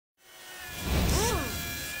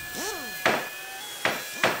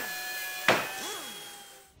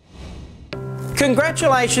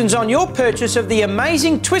Congratulations on your purchase of the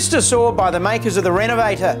amazing twister saw by the makers of the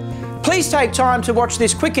Renovator. Please take time to watch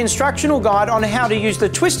this quick instructional guide on how to use the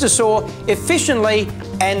twister saw efficiently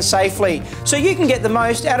and safely, so you can get the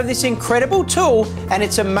most out of this incredible tool and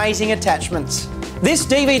its amazing attachments. This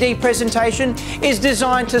DVD presentation is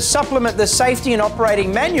designed to supplement the safety and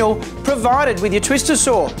operating manual provided with your twister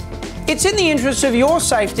saw. It's in the interest of your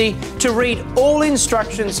safety to read all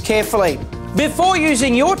instructions carefully. Before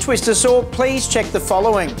using your twister saw, please check the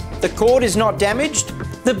following. The cord is not damaged.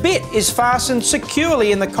 The bit is fastened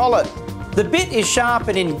securely in the collet. The bit is sharp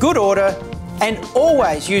and in good order. And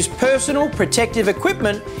always use personal protective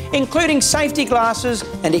equipment, including safety glasses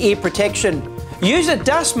and ear protection. Use a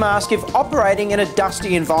dust mask if operating in a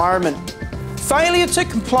dusty environment. Failure to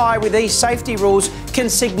comply with these safety rules can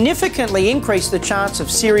significantly increase the chance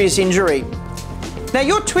of serious injury. Now,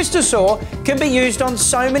 your twister saw can be used on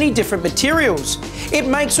so many different materials. It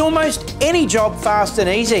makes almost any job fast and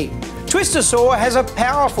easy. Twister saw has a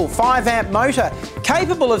powerful 5-amp motor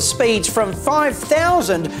capable of speeds from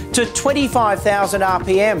 5,000 to 25,000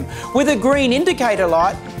 RPM with a green indicator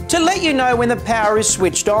light to let you know when the power is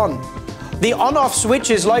switched on. The on-off switch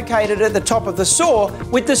is located at the top of the saw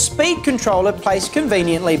with the speed controller placed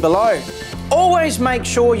conveniently below. Always make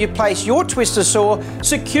sure you place your twister saw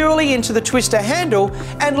securely into the twister handle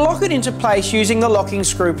and lock it into place using the locking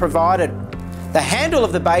screw provided. The handle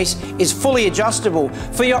of the base is fully adjustable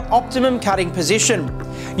for your optimum cutting position.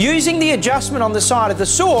 Using the adjustment on the side of the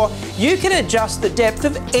saw, you can adjust the depth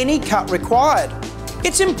of any cut required.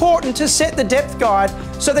 It's important to set the depth guide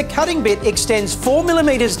so the cutting bit extends 4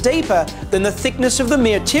 millimeters deeper than the thickness of the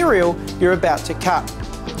material you're about to cut.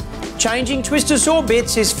 Changing twister saw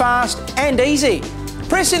bits is fast and easy.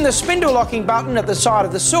 Press in the spindle locking button at the side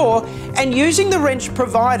of the saw and using the wrench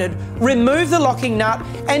provided, remove the locking nut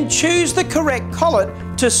and choose the correct collet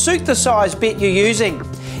to suit the size bit you're using.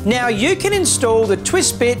 Now you can install the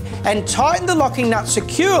twist bit and tighten the locking nut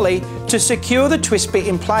securely to secure the twist bit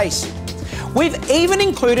in place. We've even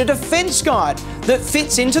included a fence guide that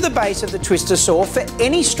fits into the base of the twister saw for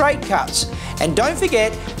any straight cuts. And don't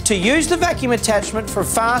forget to use the vacuum attachment for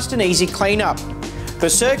fast and easy cleanup. The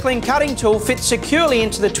circling cutting tool fits securely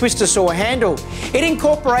into the twister saw handle. It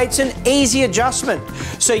incorporates an easy adjustment,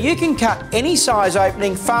 so you can cut any size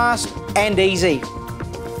opening fast and easy.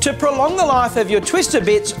 To prolong the life of your twister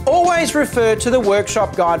bits, always refer to the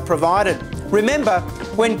workshop guide provided. Remember,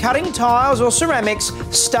 when cutting tiles or ceramics,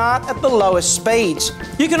 start at the lowest speeds.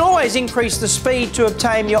 You can always increase the speed to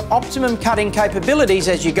obtain your optimum cutting capabilities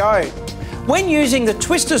as you go. When using the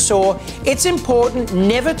twister saw, it's important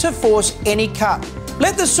never to force any cut.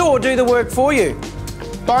 Let the saw do the work for you.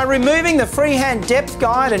 By removing the freehand depth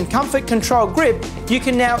guide and comfort control grip, you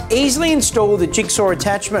can now easily install the jigsaw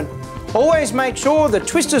attachment. Always make sure the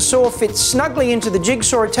twister saw fits snugly into the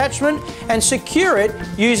jigsaw attachment and secure it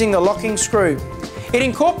using the locking screw. It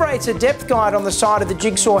incorporates a depth guide on the side of the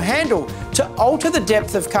jigsaw handle to alter the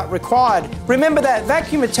depth of cut required. Remember that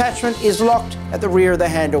vacuum attachment is locked at the rear of the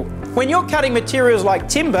handle. When you're cutting materials like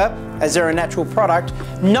timber, as they're a natural product,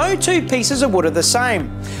 no two pieces of wood are the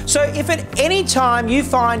same. So if at any time you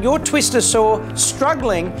find your twister saw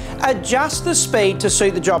struggling, adjust the speed to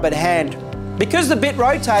suit the job at hand. Because the bit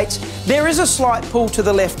rotates, there is a slight pull to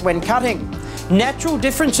the left when cutting. Natural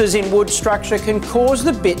differences in wood structure can cause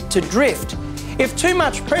the bit to drift. If too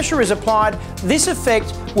much pressure is applied, this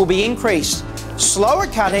effect will be increased. Slower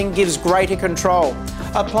cutting gives greater control.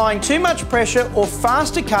 Applying too much pressure or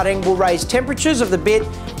faster cutting will raise temperatures of the bit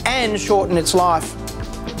and shorten its life.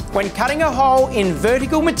 When cutting a hole in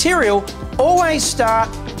vertical material, always start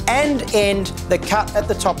and end the cut at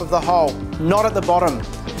the top of the hole, not at the bottom.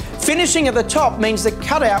 Finishing at the top means the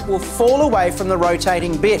cutout will fall away from the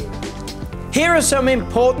rotating bit. Here are some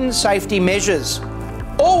important safety measures.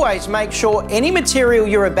 Always make sure any material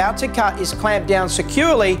you're about to cut is clamped down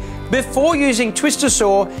securely before using twister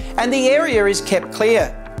saw and the area is kept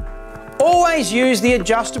clear. Always use the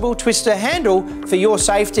adjustable twister handle for your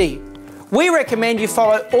safety. We recommend you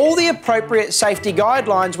follow all the appropriate safety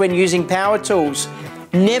guidelines when using power tools.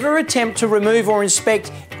 Never attempt to remove or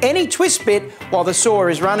inspect any twist bit while the saw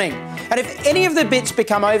is running. And if any of the bits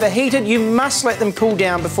become overheated, you must let them cool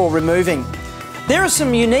down before removing. There are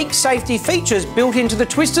some unique safety features built into the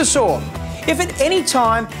twister saw. If at any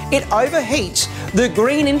time it overheats, the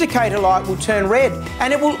green indicator light will turn red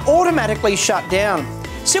and it will automatically shut down.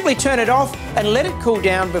 Simply turn it off and let it cool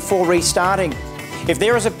down before restarting. If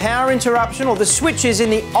there is a power interruption or the switch is in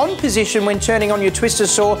the on position when turning on your twister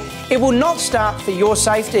saw, it will not start for your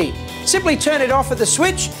safety. Simply turn it off at the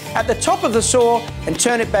switch at the top of the saw and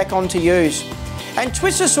turn it back on to use. And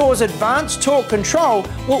Twister Saw's advanced torque control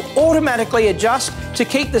will automatically adjust to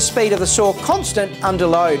keep the speed of the saw constant under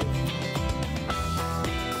load.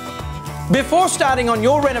 Before starting on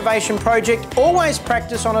your renovation project, always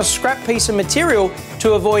practice on a scrap piece of material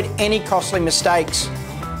to avoid any costly mistakes.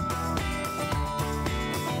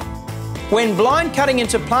 When blind cutting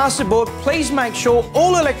into plasterboard, please make sure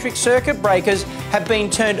all electric circuit breakers have been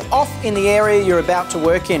turned off in the area you're about to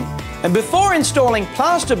work in. And before installing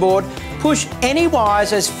plasterboard, push any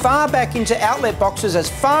wires as far back into outlet boxes as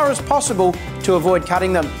far as possible to avoid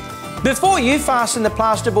cutting them. Before you fasten the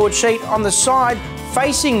plasterboard sheet on the side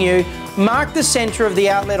facing you, mark the centre of the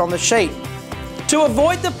outlet on the sheet. To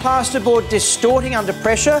avoid the plasterboard distorting under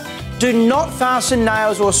pressure, do not fasten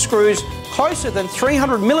nails or screws closer than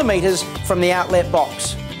 300mm from the outlet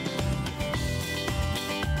box.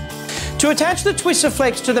 To attach the twister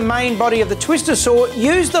flex to the main body of the twister saw,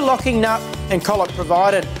 use the locking nut and collet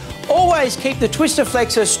provided. Always keep the twister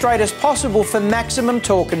flex as straight as possible for maximum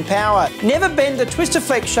torque and power. Never bend the twister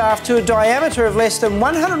flex shaft to a diameter of less than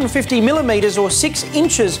 150mm or 6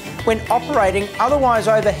 inches when operating, otherwise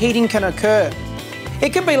overheating can occur.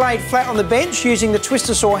 It can be laid flat on the bench using the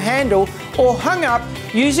twister saw handle or hung up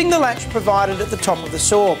using the latch provided at the top of the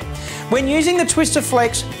saw. When using the twister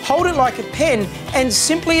flex, hold it like a pen and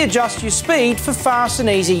simply adjust your speed for fast and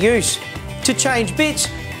easy use. To change bits,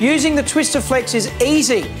 using the twister flex is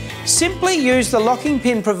easy. Simply use the locking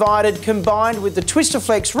pin provided combined with the twister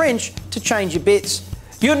flex wrench to change your bits.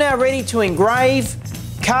 You're now ready to engrave,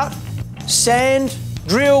 cut, sand,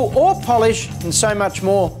 drill or polish and so much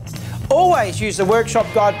more. Always use the workshop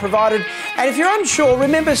guide provided, and if you're unsure,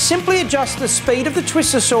 remember simply adjust the speed of the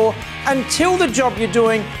twister saw until the job you're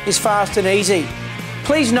doing is fast and easy.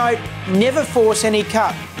 Please note, never force any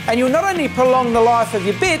cut, and you'll not only prolong the life of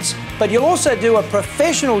your bits, but you'll also do a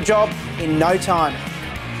professional job in no time.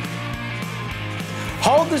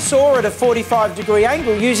 Hold the saw at a 45-degree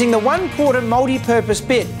angle using the 1/4 multi-purpose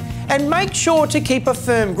bit and make sure to keep a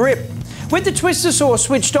firm grip. With the twister saw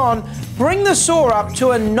switched on, bring the saw up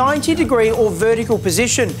to a 90-degree or vertical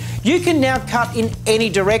position. You can now cut in any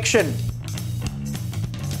direction.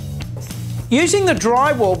 Using the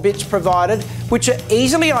drywall bits provided, which are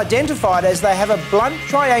easily identified as they have a blunt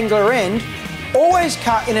triangular end, always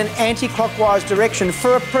cut in an anti-clockwise direction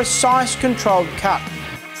for a precise controlled cut.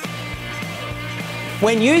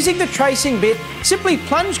 When using the tracing bit, simply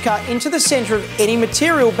plunge cut into the centre of any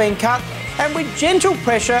material being cut and with gentle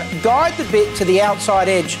pressure guide the bit to the outside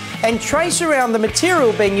edge and trace around the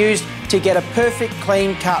material being used to get a perfect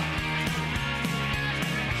clean cut.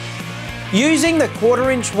 Using the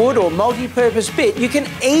 1/4-inch wood or multi-purpose bit, you can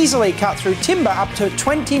easily cut through timber up to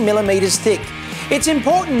 20mm thick. It's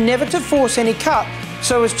important never to force any cut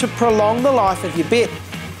so as to prolong the life of your bit.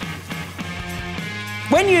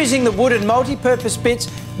 When using the wooden multi-purpose bits,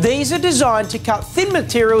 these are designed to cut thin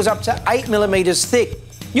materials up to 8mm thick.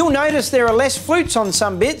 You'll notice there are less flutes on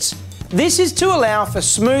some bits. This is to allow for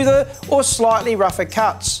smoother or slightly rougher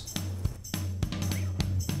cuts.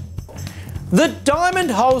 The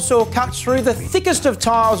diamond hole saw cuts through the thickest of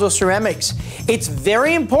tiles or ceramics. It's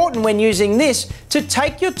very important when using this to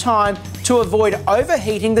take your time to avoid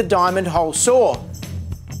overheating the diamond hole saw.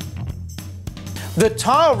 The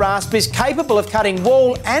tile rasp is capable of cutting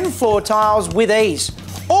wall and floor tiles with ease.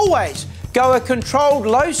 Always go a controlled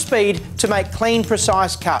low speed to make clean,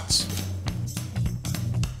 precise cuts.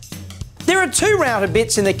 There are 2 router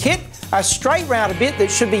bits in the kit, a straight router bit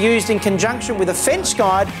that should be used in conjunction with a fence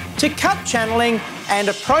guide to cut channeling and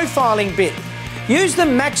a profiling bit. Use the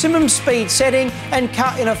maximum speed setting and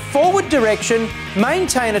cut in a forward direction.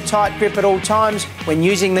 Maintain a tight grip at all times when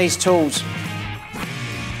using these tools.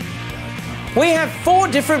 We have 4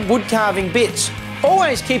 different wood carving bits.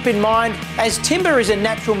 Always keep in mind, as timber is a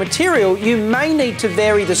natural material, you may need to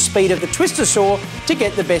vary the speed of the twister saw to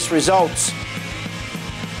get the best results.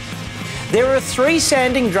 There are 3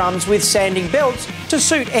 sanding drums with sanding belts to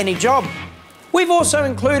suit any job. We've also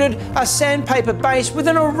included a sandpaper base with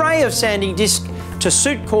an array of sanding discs to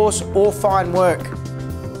suit coarse or fine work.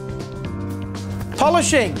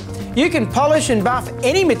 Polishing. You can polish and buff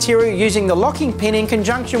any material using the locking pin in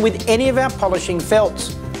conjunction with any of our polishing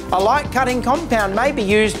felts. A light cutting compound may be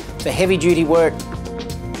used for heavy duty work.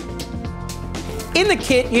 In the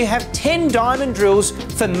kit you have 10 diamond drills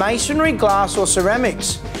for masonry, glass or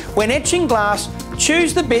ceramics. When etching glass,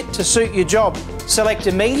 choose the bit to suit your job. Select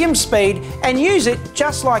a medium speed and use it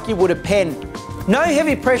just like you would a pen. No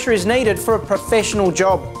heavy pressure is needed for a professional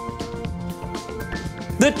job.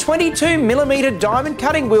 The 22mm diamond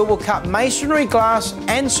cutting wheel will cut masonry, glass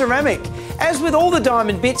and ceramic. As with all the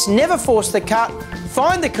diamond bits, never force the cut,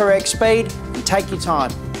 find the correct speed and take your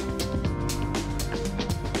time.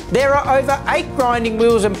 There are over 8 grinding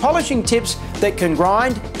wheels and polishing tips that can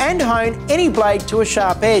grind and hone any blade to a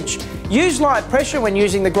sharp edge. Use light pressure when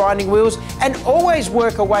using the grinding wheels and always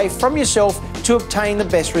work away from yourself to obtain the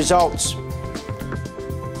best results.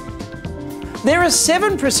 There are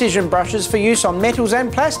 7 precision brushes for use on metals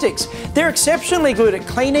and plastics. They're exceptionally good at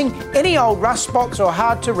cleaning any old rust spots or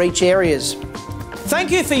hard to reach areas.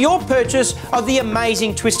 Thank you for your purchase of the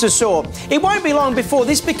amazing twister saw. It won't be long before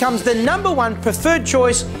this becomes the #1 preferred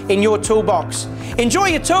choice in your toolbox. Enjoy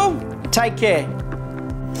your tool, take care.